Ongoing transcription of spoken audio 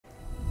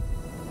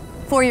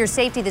For your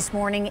safety this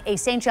morning, a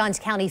St. Johns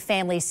County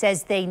family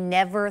says they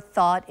never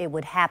thought it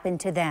would happen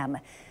to them.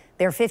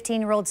 Their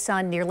 15-year-old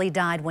son nearly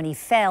died when he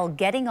fell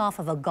getting off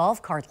of a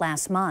golf cart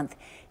last month.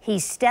 He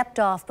stepped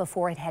off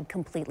before it had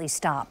completely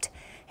stopped.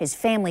 His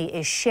family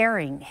is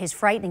sharing his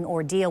frightening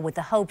ordeal with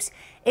the hopes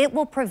it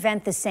will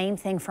prevent the same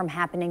thing from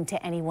happening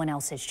to anyone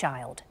else's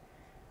child.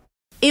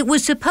 It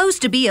was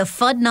supposed to be a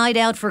fun night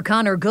out for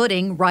Connor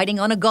Gooding, riding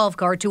on a golf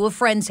cart to a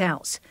friend's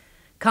house.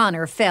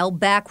 Connor fell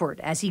backward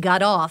as he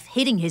got off,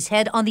 hitting his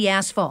head on the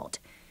asphalt.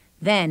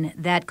 Then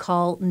that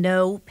call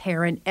no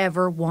parent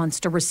ever wants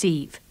to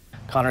receive.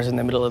 Connor's in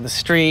the middle of the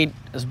street,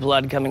 there's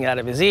blood coming out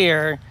of his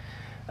ear.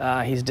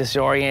 He's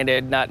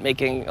disoriented, not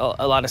making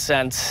a lot of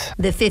sense.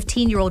 The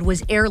 15-year-old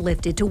was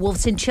airlifted to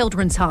Wolfson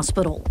Children's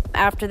Hospital.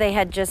 After they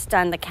had just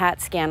done the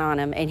CAT scan on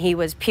him and he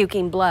was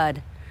puking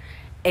blood.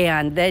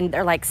 And then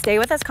they're like, stay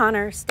with us,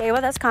 Connor, stay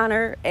with us,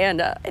 Connor.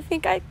 And I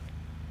think I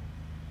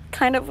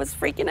kind of was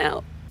freaking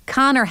out.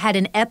 Connor had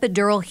an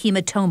epidural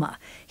hematoma.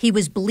 He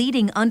was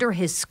bleeding under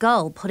his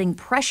skull, putting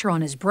pressure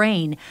on his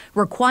brain,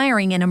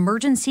 requiring an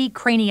emergency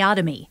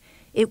craniotomy.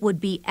 It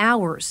would be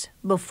hours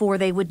before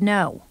they would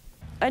know.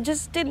 I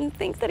just didn't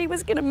think that he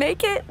was going to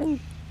make it. And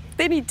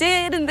then he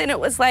did. And then it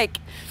was like,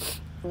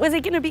 was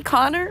it going to be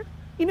Connor?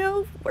 You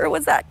know, or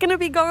was that going to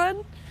be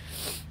gone?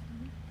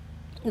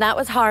 And that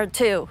was hard,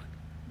 too.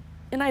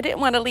 And I didn't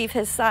want to leave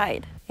his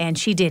side. And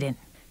she didn't.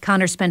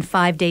 Connor spent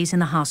 5 days in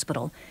the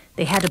hospital.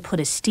 They had to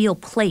put a steel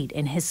plate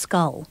in his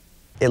skull.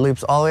 It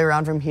loops all the way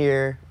around from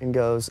here and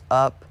goes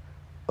up,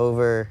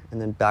 over,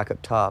 and then back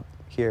up top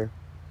here.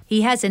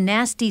 He has a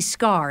nasty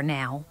scar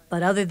now,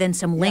 but other than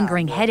some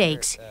lingering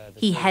headaches,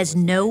 he has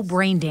no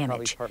brain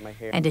damage.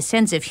 And his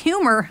sense of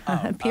humor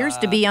appears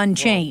to be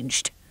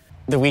unchanged.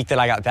 The week that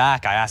I got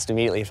back, I asked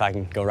immediately if I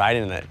can go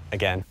riding in it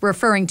again.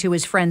 Referring to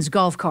his friend's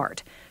golf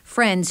cart.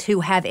 Friends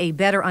who have a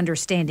better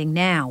understanding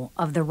now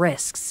of the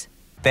risks.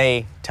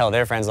 They tell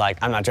their friends, like,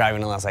 I'm not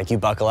driving unless, like, you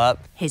buckle up.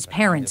 His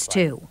parents,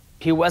 too.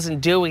 He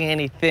wasn't doing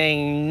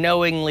anything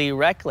knowingly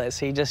reckless.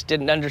 He just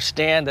didn't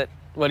understand that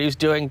what he was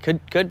doing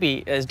could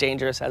be as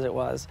dangerous as it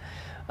was.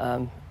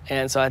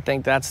 And so I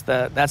think that's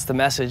the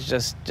message,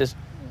 just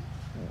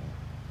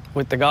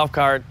with the golf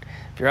cart.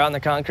 If you're out on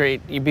the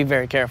concrete, you be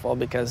very careful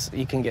because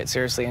you can get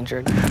seriously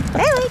injured.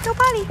 Hey, go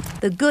potty.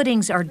 The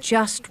Goodings are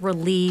just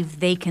relieved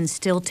they can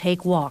still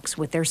take walks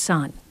with their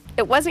son.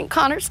 It wasn't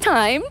Connor's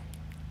time.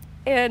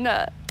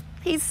 And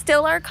he's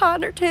still our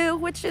Connor, too,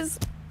 which is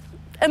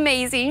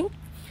amazing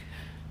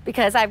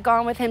because I've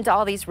gone with him to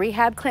all these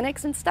rehab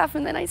clinics and stuff,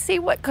 and then I see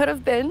what could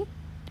have been.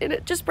 And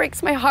it just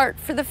breaks my heart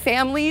for the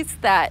families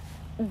that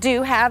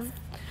do have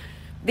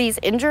these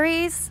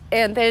injuries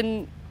and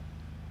then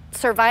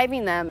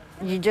surviving them.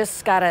 You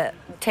just got to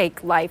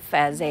take life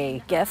as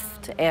a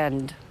gift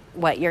and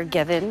what you're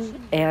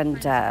given,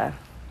 and the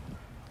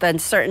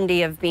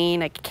uncertainty of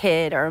being a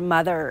kid or a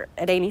mother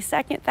at any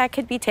second, that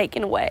could be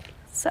taken away.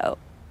 So,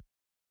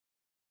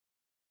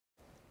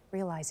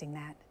 realizing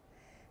that,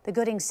 the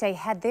Goodings say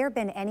had there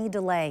been any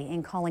delay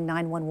in calling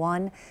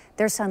 911,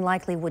 their son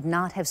likely would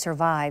not have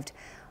survived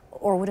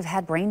or would have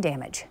had brain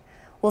damage.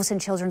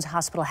 Wolfson Children's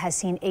Hospital has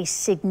seen a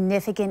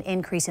significant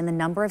increase in the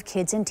number of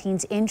kids and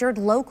teens injured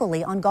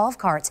locally on golf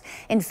carts.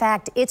 In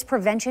fact, its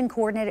prevention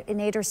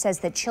coordinator says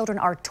that children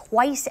are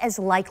twice as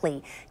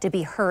likely to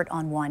be hurt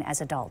on one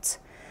as adults.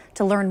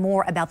 To learn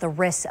more about the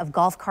risks of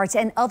golf carts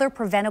and other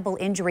preventable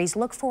injuries,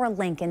 look for a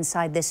link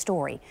inside this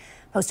story,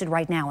 posted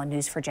right now on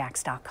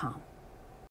news4jax.com.